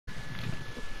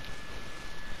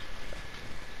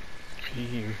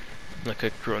Like a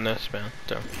grown-ass man.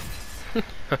 Damn.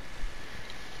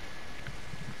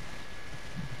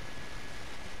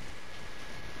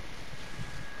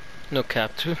 No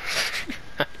cap too.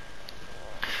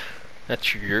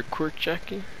 That's your quirk,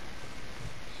 Jackie?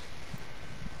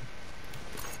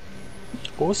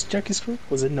 What was Jackie's quirk?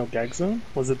 Was it no gag zone?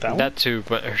 Was it that one? That too,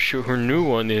 but her new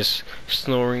one is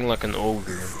snoring like an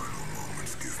ogre.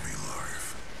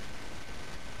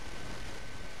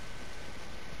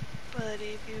 But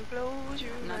if you close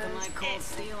your eyes, nothing like cold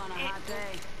steel on a hot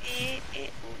day.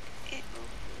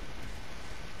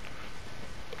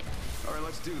 Alright,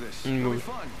 let's do this. It'll be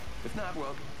fun. If not,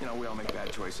 well, you know, we all make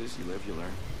bad choices. You live, you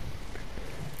learn.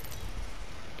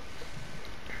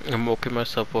 I'm woken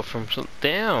myself up from some.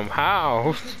 Damn,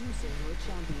 how?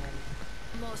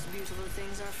 Most beautiful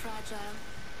things are fragile.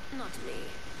 Not me.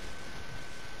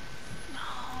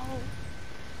 no.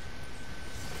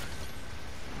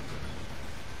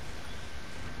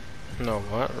 No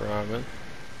what, Ramen?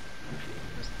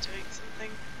 I was doing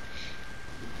something.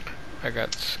 I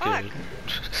got scared.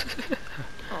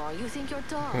 Oh, you think you're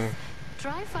tough?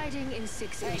 Try fighting in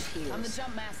 6-inch heels. I'm the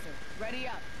jump master. Ready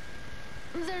up.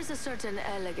 There's a certain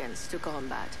elegance to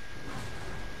combat.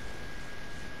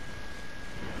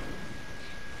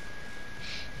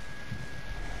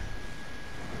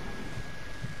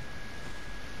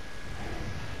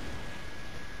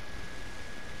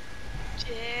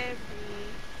 Jerry.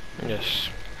 Yes.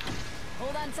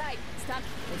 Hold on tight. Stop.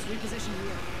 Let's reposition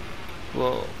here.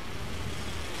 Well,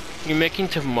 you making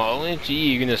tamales?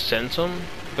 Gee, you gonna send some?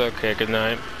 Okay, good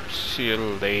night. See you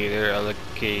later,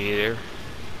 alligator.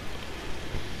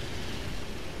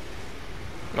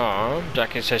 Aw,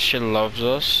 Jackie says she loves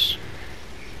us.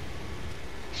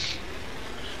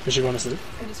 Is she going to sleep?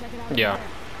 Gonna check it out. Yeah.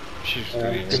 She's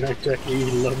Good night, Jackie.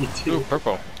 Love you too. Ooh,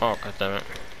 purple. Oh, goddammit.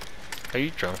 Are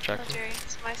you drunk, Oh, Jackie? Jerry,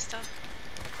 it's my stuff.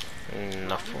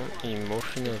 Nothing.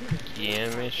 Emotional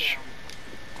damage.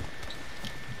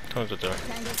 What to do?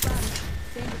 Tango's done.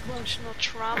 Danger close. Emotional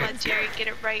trauma, Jerry, get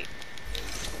it right.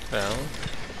 Well.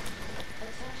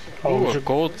 Oh, Ooh, we a should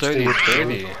gold stay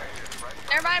 30-30.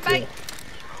 Never mind, bye.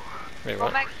 Wait, Go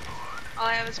what? back. All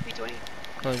I have is P20.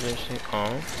 Oh, just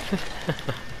oh.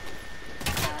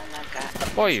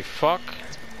 Oh, Oh, you fuck.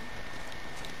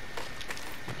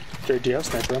 Jerry, do you have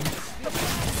sniper ammo?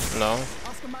 No.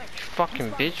 Oscar Mike.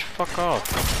 Fucking bitch, fuck off.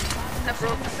 I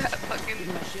broke that fucking.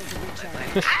 My shields will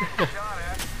recharge.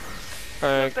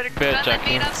 Alright, Better bet, gun than me,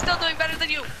 Jackie. and I'm still doing better than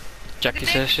you. Jackie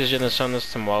says she's gonna send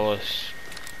us tamales.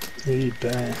 You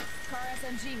bet. Car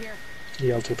SMG here.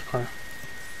 Yeah, I'll take the car.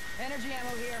 Energy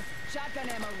ammo here. Shotgun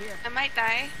ammo here. I might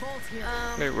die. Bolts here.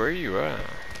 Wait, where are you at?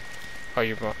 Oh,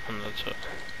 you're on the top.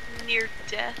 Near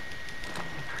death.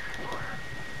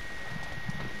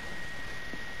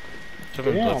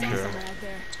 Someone's Damn. up here. Someone out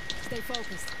there. Stay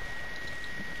focused.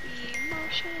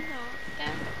 Emotional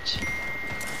damage.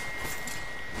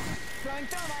 Throwing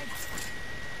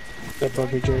thermite. They're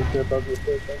above me, Jerry. They're above me.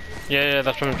 They're above me. Yeah,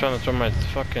 that's what I'm trying to throw my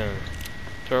fucking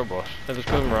turbo. Hey, let's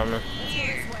go, Ramen.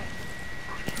 Here. This way.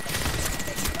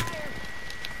 Fire.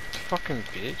 Fucking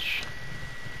bitch.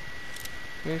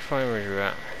 Let me find where you're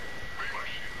at.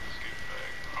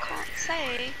 Can't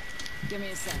say. Give me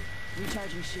a sec.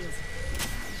 Recharging shields.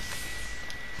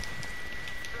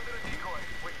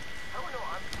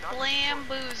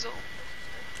 Blamboozle.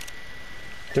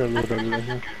 They're literally right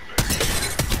here.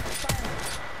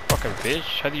 Fucking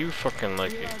bitch, how do you fucking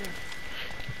like it?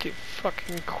 Get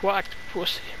fucking quacked,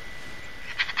 pussy.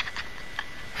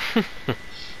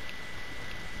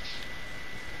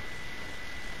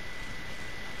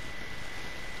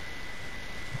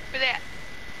 Where they at?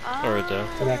 Oh, Right there.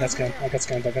 And I got scanned. I got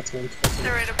scanned. I got scanned.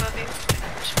 they're right above you.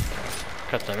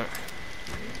 God damn it.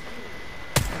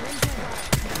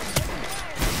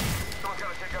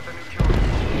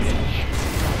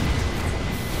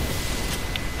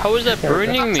 How is that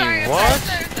burning me? Sorry, I'm What?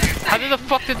 sorry. How the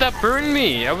fuck did that burn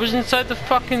me? I was inside the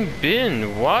fucking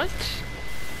bin. What?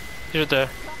 He's right there.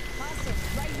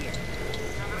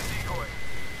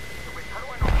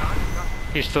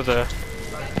 He's still there.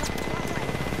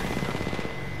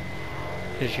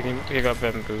 He got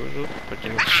bamboozled, but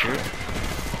didn't shoot.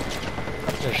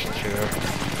 There's two.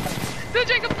 No,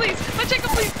 Jacob, please! No, Jacob,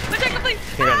 please! No, Jacob, please!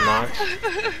 He got knocked.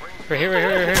 Right here, right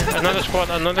here, right here. Another squad,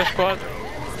 another squad.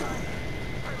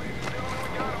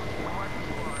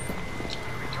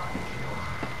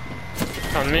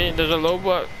 On me, there's a low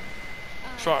butt.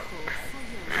 Fuck.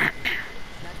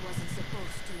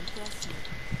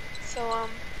 So,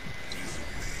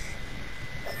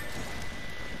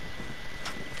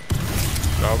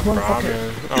 No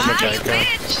problem. Oh my you god.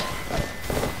 bitch!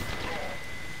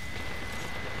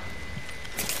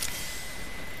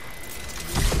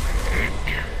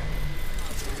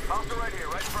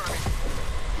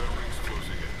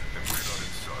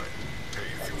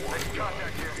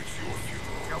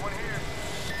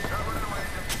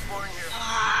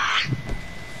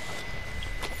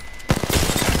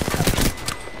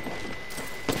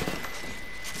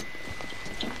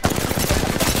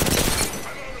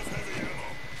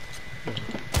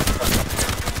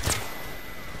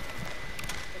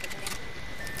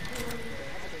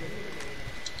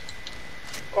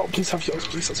 Please have yours,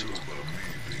 please have yours.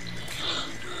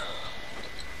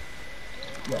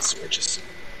 Yes, witches.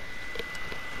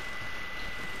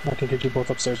 I can get you both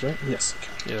upstairs, right? Yes,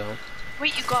 okay. Yeah.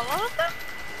 Wait, you got all of them?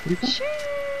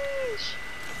 Sheesh.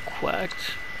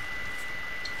 Quacked.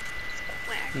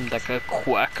 Quack. Like a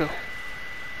quacker.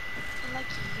 Like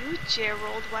you,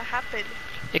 Gerald. What happened?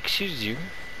 Excuse you.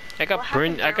 I got What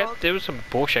burned. happened, There was some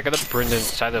bullshit. I got burned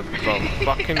inside of a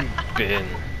fucking bin.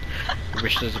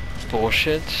 Which is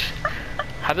bullshit.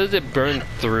 How does it burn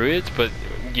through it? But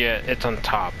yeah, it's on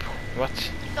top. What?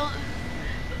 Don't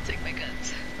take my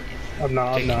guns, please.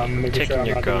 I'm making taking sure I'm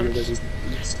your not doing guns.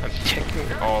 this. I'm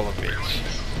taking all of it.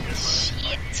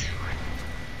 Shit.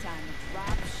 Time to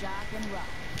drop, shock, and rock.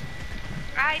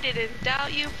 I didn't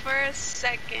doubt you for a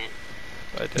second.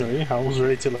 Really? I was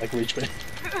ready to like reach back.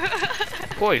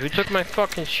 Boy, who took my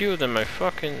fucking shield and my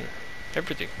fucking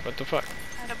everything? What the fuck?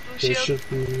 I had a blue There shield. should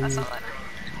be... That's all I know.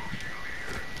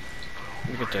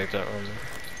 You can take that one.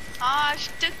 Aw, she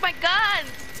took my gun!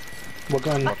 What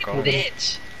gun? Fuck off.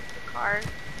 Bitch. The car.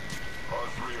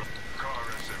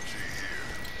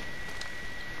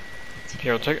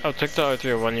 Here, I'll take the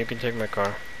R301. You can take my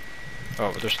car.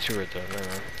 Oh, there's two right there. Never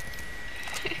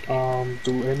mind.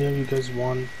 Do any of you guys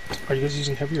want... Are you guys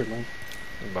using heavy or light?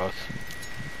 Both.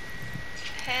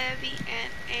 Heavy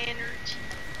and energy.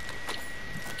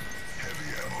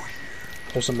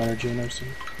 There's some energy in there, so...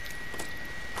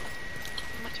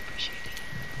 Much appreciated.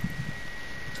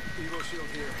 Evo shield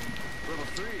here. Level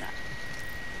 3.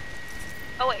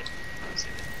 Oh wait.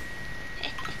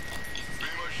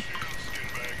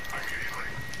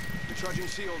 Recharging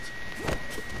shields.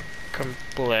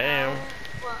 Kablam.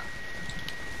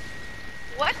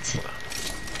 What?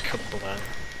 Kablam.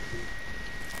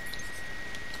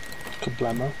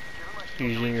 Kablamo.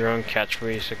 Using your own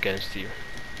catchphrase against you.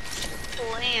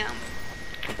 Blam.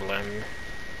 Kablam.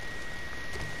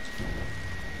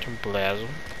 Kablazzle.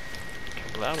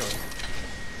 Kablamo.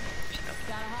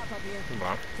 Gotta hop up here.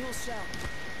 Wow. Dual shell.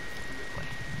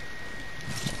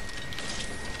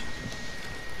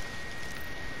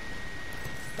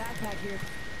 Backpack here.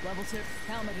 Level 2.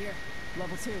 Helmet here.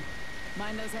 Level 2.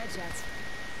 Mind those headshots.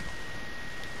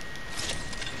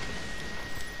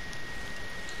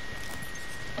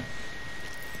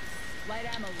 Light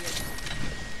ammo here.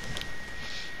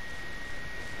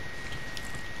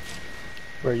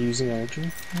 Are you using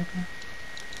energy? Okay.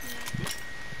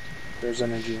 There's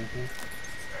energy in here.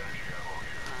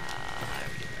 I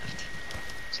already left.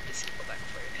 So this go back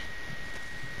for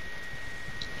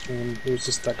it. And here's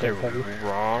the stack They're of heavy.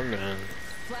 wrong, man.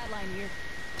 Flatline here.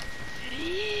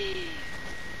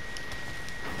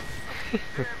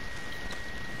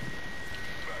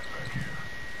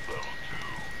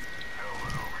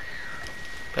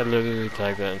 I literally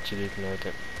tagged that and she didn't know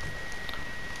that.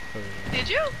 Did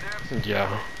you?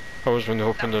 Yeah. I was going to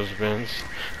open those bins.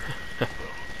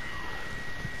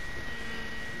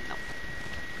 No.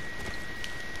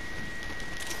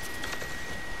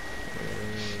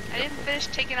 I didn't finish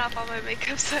taking off all my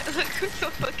makeup, so I look so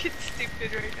fucking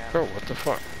stupid right now. Bro, what the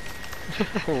fuck?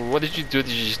 What did you do?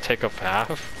 Did you just take off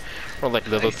half? Or like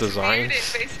little I smeared designs?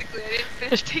 it, basically. I didn't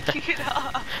finish taking it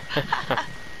off.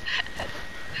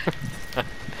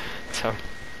 So,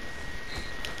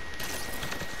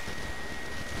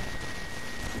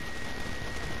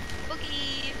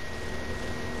 Boogie!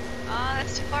 Oh,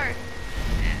 that's too far. Yeah,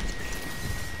 that's pretty.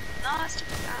 No, that's too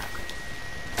far. Ah, okay.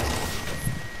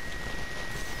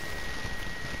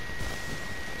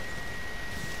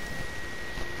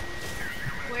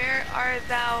 Where are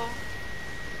thou?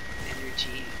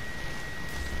 Energy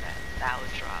that thou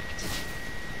dropped.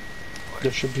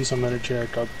 There should be some energy I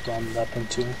got on that one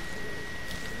too.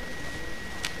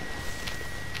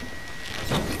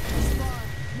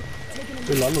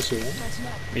 Hey, Lalo's here, right?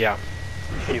 yeah.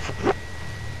 You're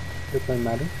playing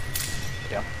Madden?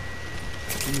 Yeah.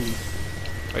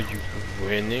 Are you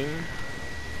winning?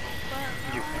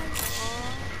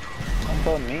 Don't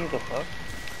tell me the fuck.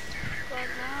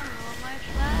 My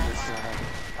flag.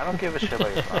 I don't give a shit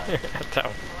about your flag.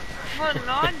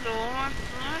 Banano, my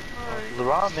flag.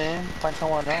 Ramen, find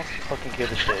someone else to fucking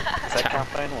give a shit. 'Cause I can't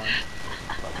find one.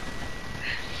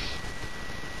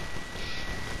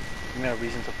 Give me a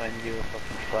reason to find you a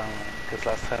fucking Flatline. Because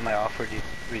last time I offered you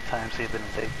 3 times, so you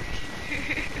didn't take me.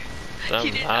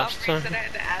 You didn't offer, you said I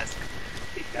had to ask.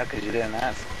 Yeah, because you didn't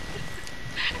ask.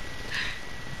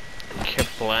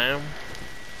 Kablam.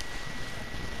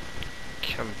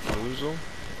 Kamboozle.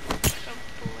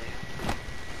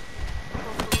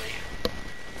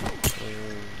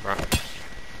 Right.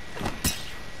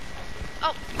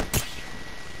 Oh! Oh,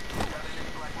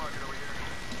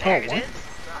 There it what? is.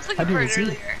 I was I looking didn't for it see it.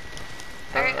 earlier.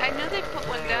 I knew they put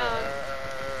one down.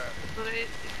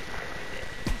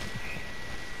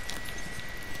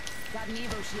 Heavy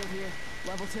Evo shield here.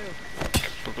 Level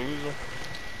 2. Blue.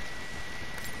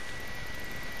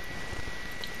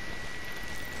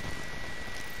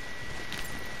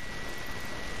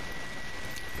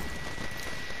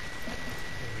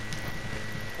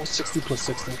 What's 60 plus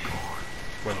 60?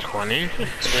 120.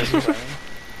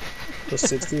 Plus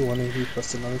 60, 180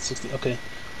 plus another 60. Okay.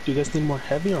 Do you guys need more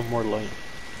heavy or more light?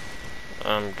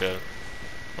 I'm good.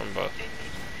 I'm both. I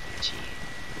need energy.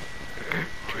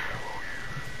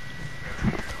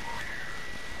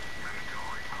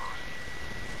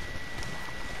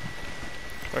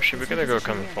 Or should we gotta go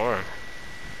come for him?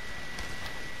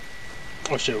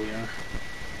 Oh shit, we are.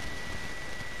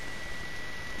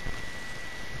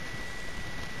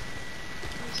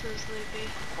 I'm so sleepy.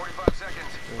 45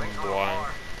 seconds. Link to the Why? bar.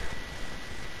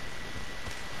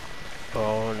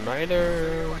 Oh,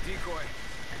 nighter. Decoy.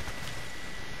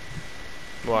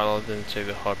 Well, I didn't say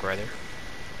the hog rider.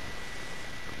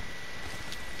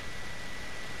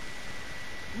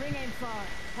 Ring aim far.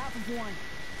 Half of one.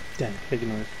 Damn,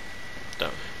 ignore it.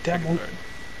 Dumb. Damn, Ignore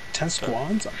 10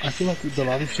 squads? I feel like the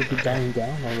lobby should be dying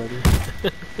down already.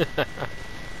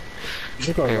 You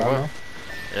should go Hey, around what? now.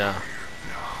 Yeah.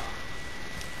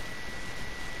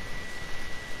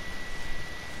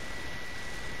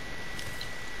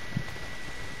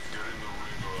 Get in the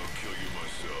ring or I'll kill you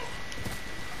myself.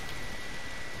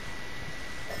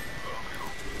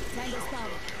 Tango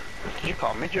spotted. Did you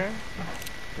call me, Jern?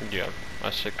 Yeah. I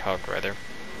said hog rider.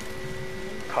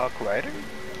 Cock Rider?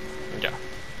 Yeah.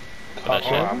 Cock That's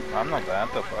Oh, it. I'm not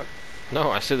that, the fuck?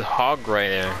 No, I said hog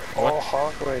rider. Oh, What?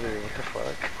 Hog Rider, what the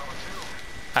fuck?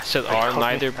 I said They R called me-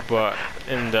 nighter, but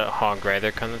in the hog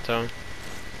rider kind of tone.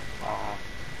 Oh,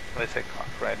 they say Cock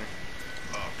Rider.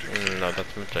 No,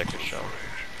 that's my take a show.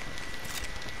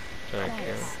 Thank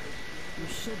you. Thanks. You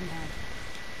shouldn't have.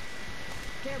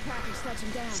 Care package touching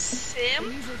down. They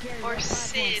Sim usually carry or red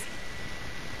Sin?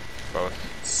 platforms.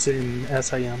 Both. Sin,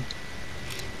 S-I-M.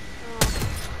 Oh.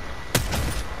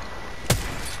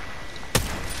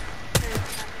 That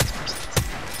makes more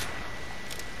sense.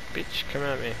 Bitch, come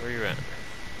at me. Where you at?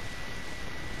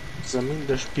 Does that mean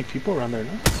there should be people around there,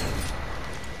 no?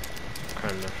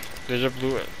 Kind of. There's a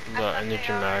blue, I the thought energy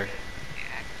they mag. already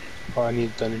active. Oh, I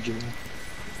need the energy man.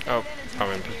 Oh,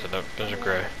 Ramen picked it up. There's a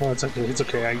gray. Oh, it's okay, it's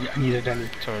okay. I needed energy.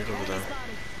 Someone's over there.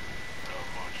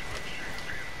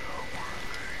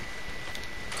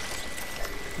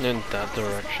 In that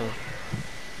direction.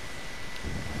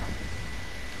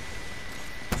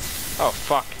 Oh,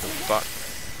 fuck. The fuck.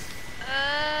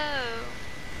 Oh.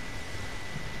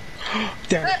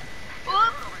 Damn it!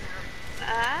 Whoop.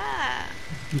 Ah.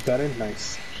 You got it?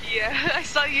 Nice. Yeah, I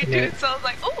saw you do Yeah. it, so I was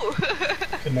like, oh.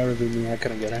 Could never be me, I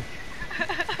couldn't get it.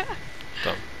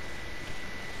 Dumb.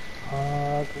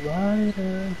 Hog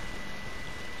Rider.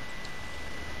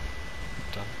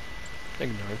 Dumb.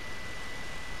 Ignore.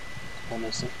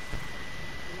 Honestly.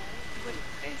 What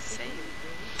did they say?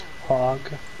 Hog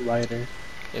Rider.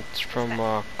 It's from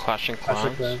Clash and Clash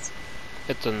of Clans. Clans.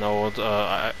 It's an old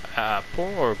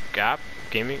Apple or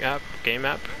gaming app, game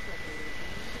app.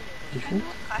 I know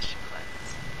Clash of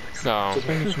Clans. No. Just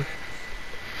making sure.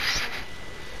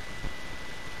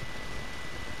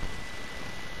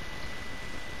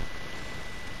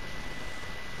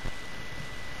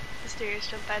 Mysterious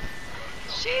jump pad.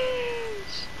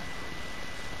 Sheesh.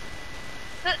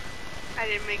 I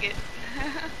didn't make it.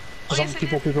 Oh, yes, I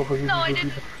people, did. people. No, I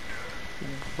didn't.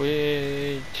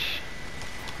 Wait.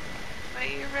 Why are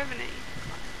you revening?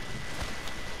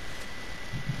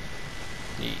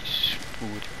 These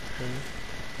food.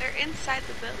 They're inside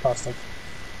the building. Plastic.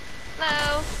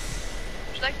 Hello.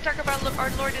 Would you like to talk about our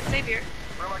Lord and Savior?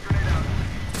 Throw my grenade out.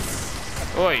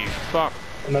 Oi, fuck.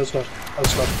 Another squad. Another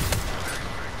squad.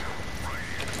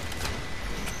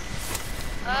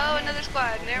 Oh, another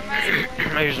squad. Never mind.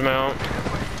 I used my own.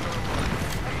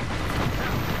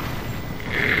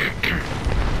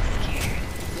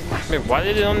 Wait, why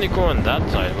did it only go on that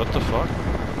side? What the fuck?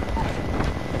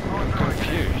 I'm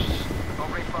confused.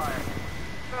 Opening fire.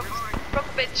 Broke a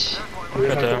bitch. We're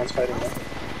not Okay. the ones fighting them.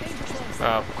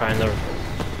 Kind of.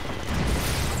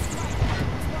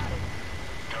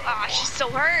 Ah, she's so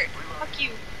hurt. Fuck you.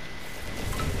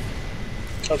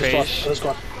 Other squad. Face. Other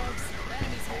squad.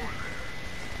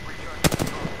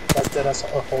 That's dead. That's a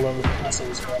whole other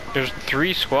squad. There's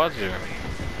 3 squads here.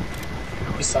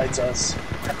 Besides us.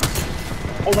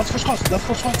 Oh, that's 4 squads. That's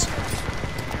 4 squads.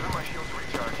 Giving my shield to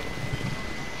recharge.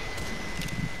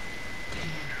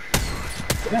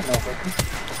 Yeah, no, fucking.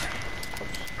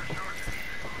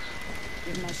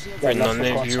 Give my shield. Wait, Yeah, none that's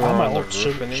of 4 you squads. are I'm on the out. roof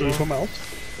Should you anymore? come out?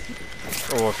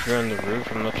 Oh, if you're on the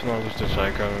roof, I'm not gonna lose the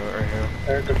psycho right here.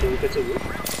 Eric, can you get to the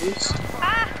roof, please?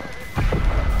 Ah!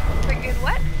 Freaking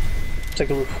Take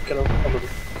the roof. Get over on the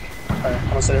roof. Alright, I'm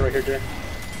gonna set it right here, Jay.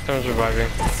 Someone's reviving.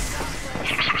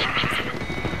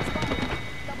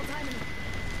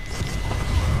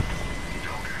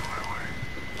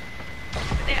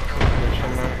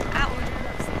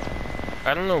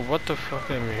 I don't know what the fuck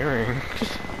I'm hearing.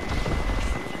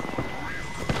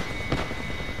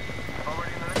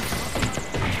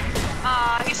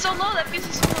 He's so low, that piece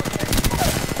is so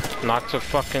low. Knocked a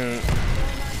fucking... I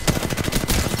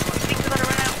think we let her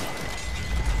run out.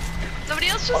 Somebody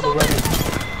else just sold it.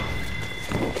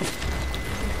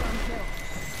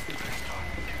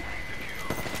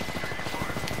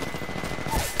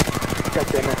 God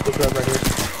damn it, look right here.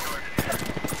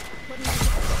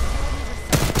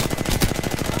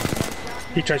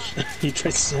 He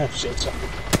tries to have shields up.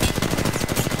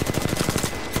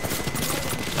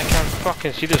 I can't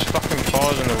fucking see this fucking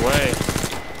balls in the way.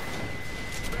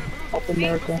 Up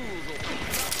America.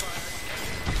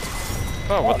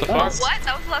 Oh, what the fuck? What?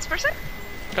 That was the last person?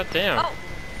 God damn. Oh.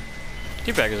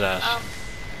 Teabag his ass.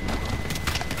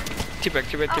 Teabag.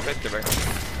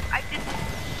 I didn't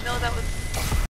know that was